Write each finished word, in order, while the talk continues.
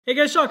Hey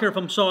guys, Sak here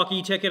from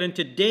sakitech, and in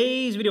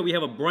today's video we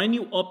have a brand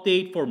new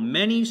update for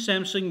many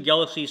Samsung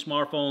Galaxy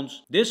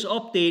smartphones. This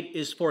update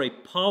is for a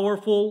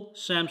powerful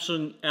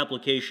Samsung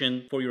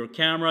application for your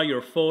camera,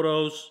 your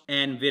photos,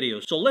 and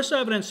videos. So let's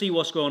dive in and see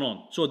what's going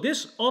on. So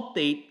this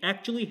update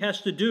actually has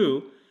to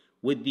do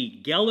with the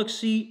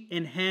Galaxy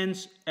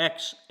Enhance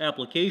X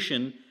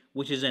application,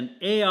 which is an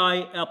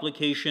AI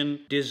application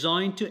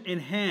designed to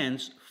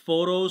enhance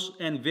photos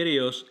and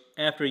videos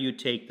after you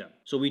take them.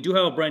 So we do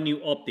have a brand new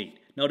update.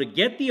 Now to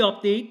get the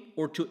update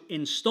or to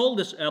install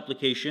this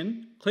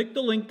application, click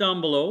the link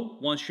down below.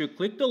 Once you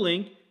click the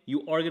link,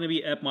 you are going to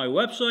be at my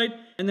website,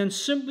 and then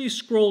simply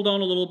scroll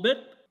down a little bit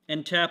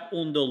and tap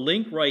on the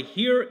link right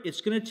here.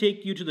 It's going to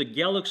take you to the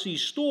Galaxy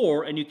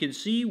store, and you can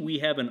see we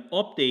have an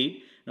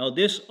update. Now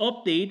this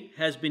update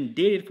has been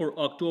dated for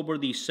October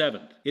the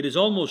 7th. It is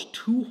almost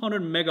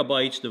 200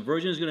 megabytes. The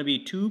version is going to be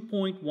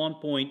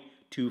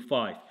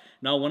 2.1.25.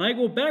 Now when I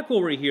go back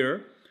over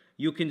here,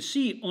 you can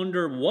see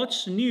under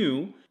what's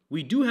new,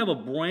 we do have a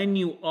brand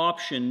new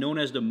option known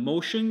as the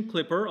motion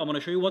clipper. I'm going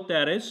to show you what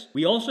that is.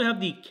 We also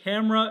have the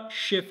camera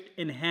shift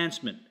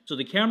enhancement. So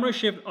the camera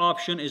shift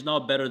option is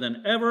now better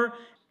than ever.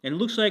 And it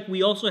looks like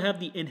we also have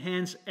the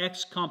Enhance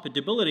X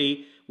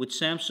compatibility with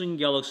Samsung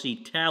Galaxy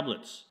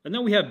tablets. And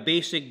then we have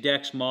basic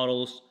DeX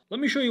models. Let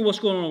me show you what's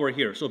going on over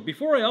here. So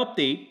before I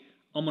update,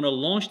 I'm going to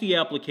launch the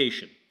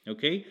application.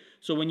 Okay?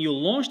 So when you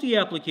launch the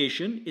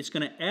application, it's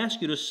going to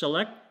ask you to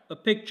select a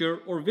picture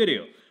or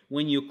video.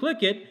 When you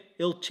click it,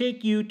 it'll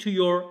take you to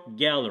your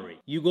gallery.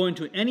 You go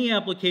into any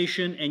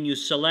application and you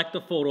select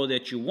the photo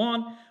that you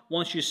want.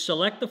 Once you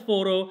select the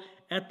photo,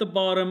 at the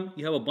bottom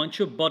you have a bunch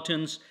of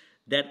buttons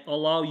that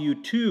allow you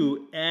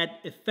to add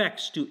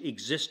effects to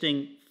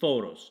existing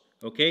photos.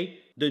 Okay?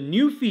 The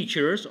new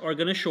features are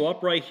going to show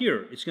up right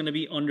here. It's going to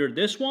be under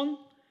this one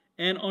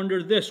and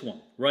under this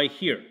one right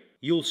here.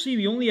 You'll see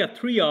we only have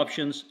 3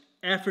 options.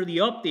 After the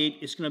update,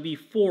 it's going to be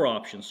 4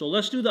 options. So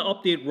let's do the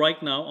update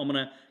right now. I'm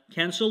going to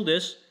cancel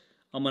this.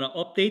 I'm going to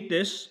update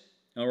this,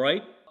 all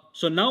right?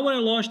 So now when I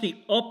launch the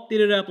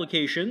updated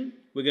application,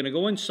 we're going to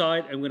go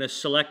inside and we're going to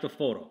select the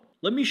photo.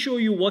 Let me show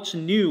you what's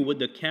new with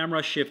the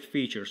camera shift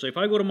feature. So if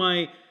I go to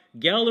my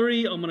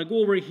gallery, I'm going to go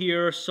over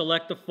here,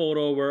 select a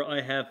photo where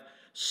I have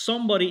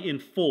somebody in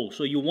full.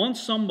 So you want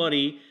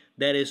somebody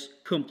that is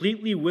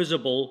completely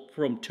visible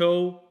from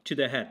toe to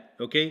the head,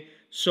 okay?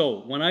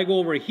 So when I go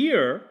over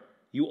here,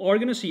 you are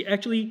going to see,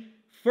 actually,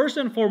 first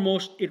and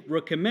foremost, it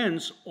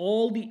recommends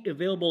all the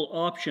available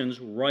options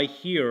right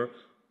here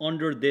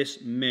under this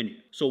menu.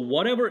 So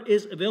whatever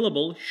is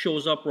available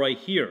shows up right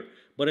here.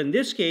 But in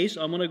this case,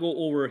 I'm going to go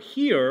over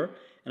here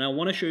and I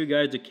want to show you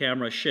guys the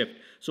camera shift.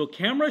 So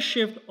camera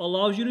shift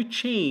allows you to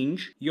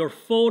change your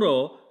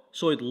photo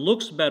so it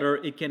looks better.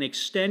 It can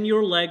extend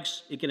your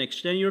legs, it can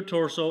extend your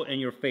torso and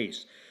your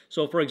face.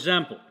 So for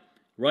example,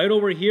 right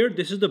over here,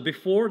 this is the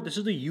before, this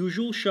is the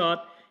usual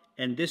shot,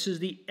 and this is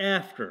the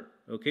after,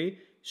 okay?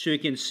 So you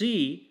can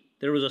see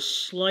there was a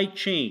slight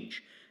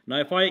change. Now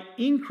if I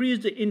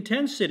increase the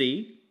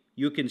intensity,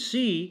 you can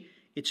see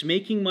it's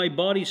making my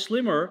body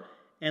slimmer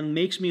and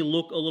makes me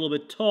look a little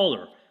bit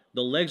taller.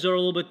 The legs are a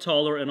little bit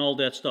taller and all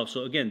that stuff.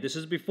 So again, this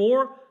is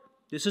before,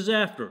 this is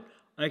after.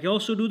 I can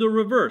also do the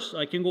reverse.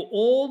 I can go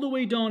all the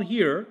way down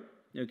here,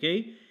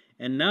 okay?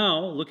 And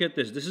now look at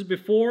this. This is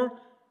before.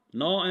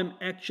 Now I'm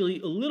actually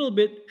a little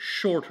bit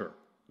shorter,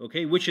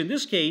 okay? Which in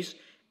this case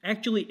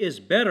actually is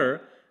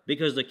better,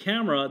 because the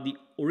camera, the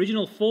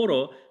original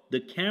photo, the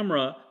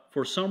camera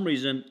for some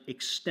reason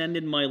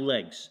extended my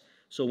legs.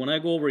 So when I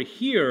go over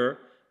here,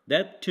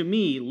 that to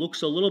me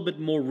looks a little bit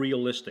more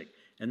realistic.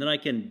 And then I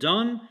can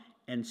done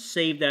and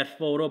save that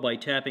photo by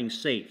tapping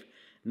save.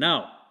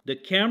 Now, the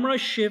camera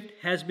shift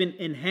has been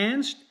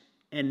enhanced,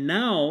 and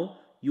now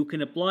you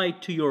can apply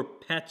it to your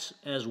pets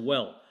as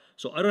well.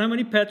 So I don't have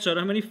any pets, so I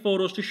don't have any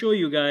photos to show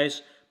you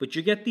guys, but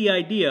you get the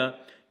idea.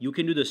 You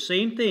can do the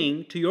same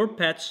thing to your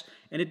pets,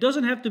 and it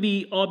doesn't have to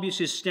be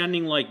obviously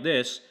standing like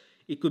this.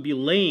 It could be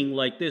laying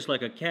like this,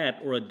 like a cat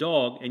or a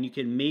dog, and you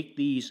can make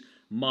these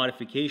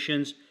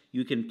modifications.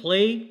 You can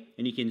play,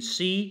 and you can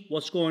see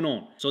what's going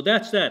on. So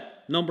that's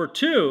that. Number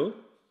 2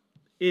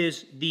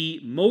 is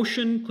the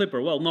motion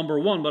clipper. Well, number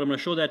 1, but I'm going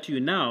to show that to you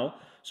now.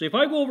 So if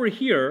I go over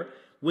here,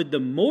 with the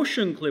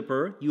motion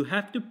clipper, you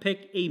have to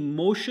pick a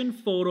motion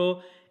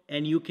photo,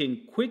 and you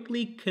can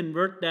quickly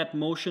convert that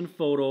motion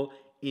photo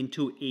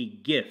into a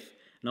GIF.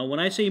 Now when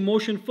I say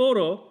motion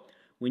photo,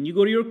 when you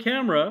go to your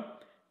camera,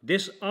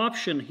 this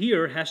option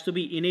here has to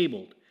be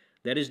enabled.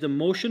 That is the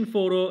motion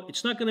photo.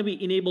 It's not going to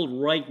be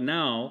enabled right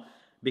now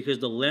because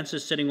the lens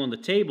is sitting on the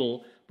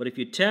table, but if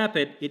you tap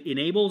it, it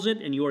enables it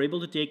and you are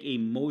able to take a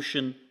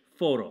motion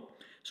photo.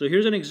 So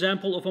here's an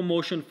example of a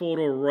motion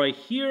photo right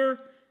here,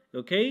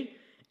 okay?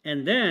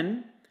 And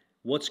then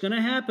what's going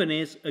to happen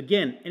is,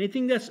 again,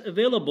 anything that's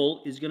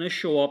available is going to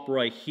show up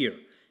right here.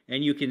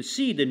 And you can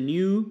see the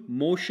new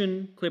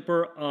motion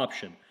clipper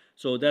option.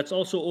 So that's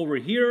also over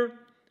here.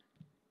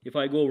 If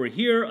I go over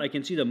here, I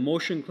can see the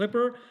motion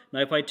clipper.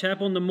 Now if I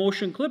tap on the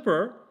motion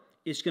clipper,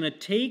 it's going to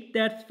take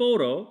that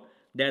photo,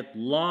 that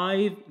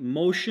live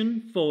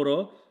motion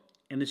photo,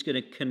 and it's going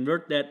to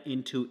convert that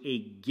into a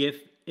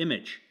GIF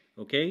image.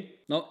 Okay?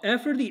 Now,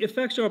 after the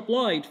effects are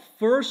applied,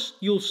 first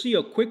you'll see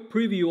a quick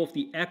preview of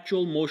the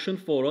actual motion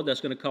photo that's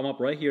going to come up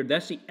right here.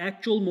 That's the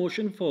actual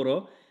motion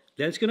photo.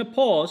 Then it's going to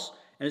pause,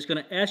 and it's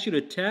going to ask you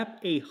to tap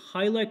a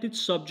highlighted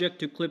subject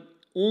to clip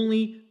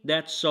only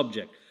that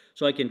subject.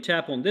 So I can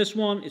tap on this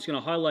one, it's going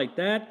to highlight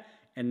that,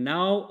 and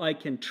now I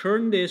can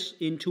turn this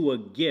into a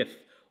GIF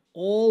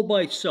all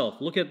by itself.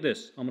 Look at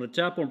this. I'm going to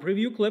tap on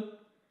preview clip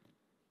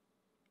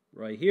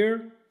right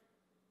here,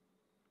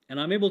 and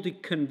I'm able to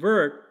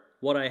convert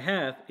what I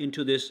have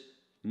into this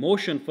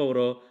motion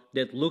photo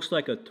that looks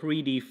like a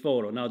 3D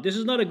photo. Now, this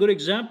is not a good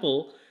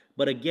example,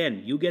 but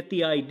again, you get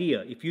the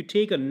idea. If you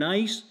take a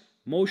nice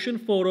motion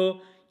photo,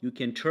 you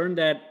can turn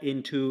that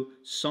into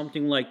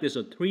something like this,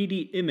 a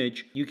 3D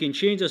image. You can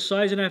change the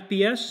size in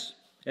FPS.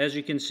 As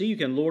you can see, you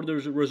can lower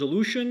the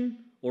resolution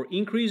or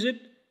increase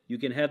it. You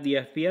can have the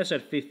FPS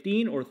at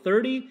 15 or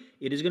 30.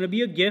 It is going to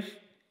be a GIF.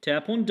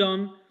 Tap on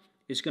done.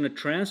 It's going to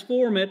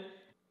transform it.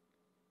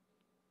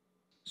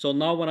 So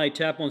now when I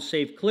tap on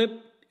save clip,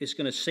 it's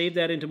going to save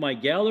that into my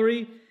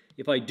gallery.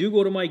 If I do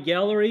go to my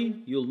gallery,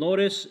 you'll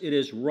notice it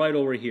is right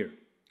over here.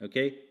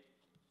 Okay?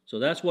 So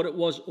that's what it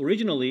was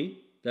originally.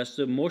 That's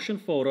the motion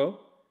photo.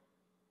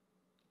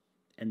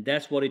 And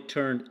that's what it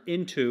turned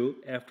into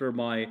after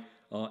my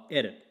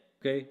edit.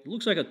 Okay? It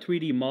looks like a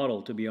 3D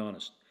model, to be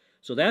honest.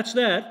 So that's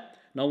that.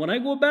 Now when I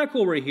go back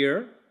over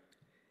here,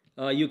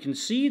 you can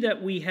see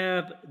that we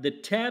have the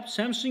tab.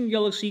 Samsung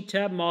Galaxy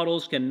Tab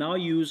models can now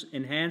use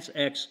Enhance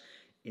X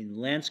in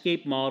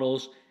landscape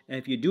models, and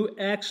if you do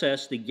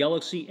access the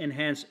Galaxy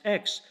Enhance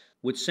X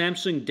with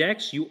Samsung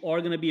DeX, you are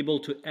going to be able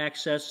to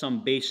access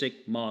some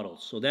basic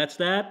models. So that's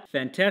that.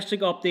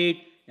 Fantastic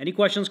update. Any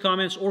questions,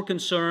 comments, or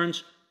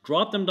concerns,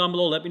 drop them down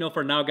below. Let me know.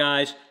 For now,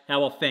 guys,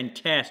 have a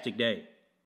fantastic day.